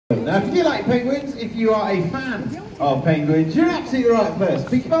Now, if you do like penguins, if you are a fan of penguins, you're absolutely right first,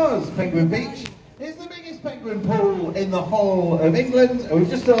 because Penguin Beach is the biggest penguin pool in the whole of England. We've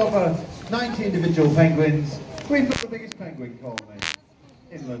just over 90 individual penguins. We've got the biggest penguin colony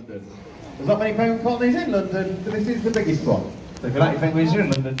in London. There's not many penguin colonies in London, but this is the biggest one. So if you like your penguins, you're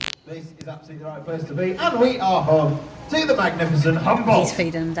in London. This is absolutely the right place to be, and we are home to the magnificent Humboldt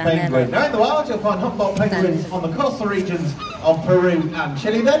penguin. Now in the wild you'll find Humboldt penguins on the coastal regions of Peru and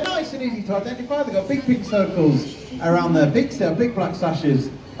Chile. They're nice and easy to identify. They've got big pink circles around their beaks, they have big black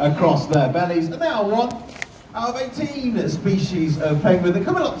sashes across their bellies, and they are one out of 18 species of penguin that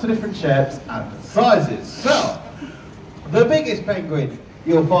come in lots of different shapes and sizes. So, the biggest penguin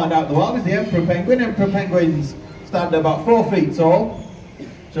you'll find out in the wild is the emperor penguin. Emperor penguins stand about 4 feet tall,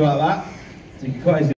 so like that. So you can quite easily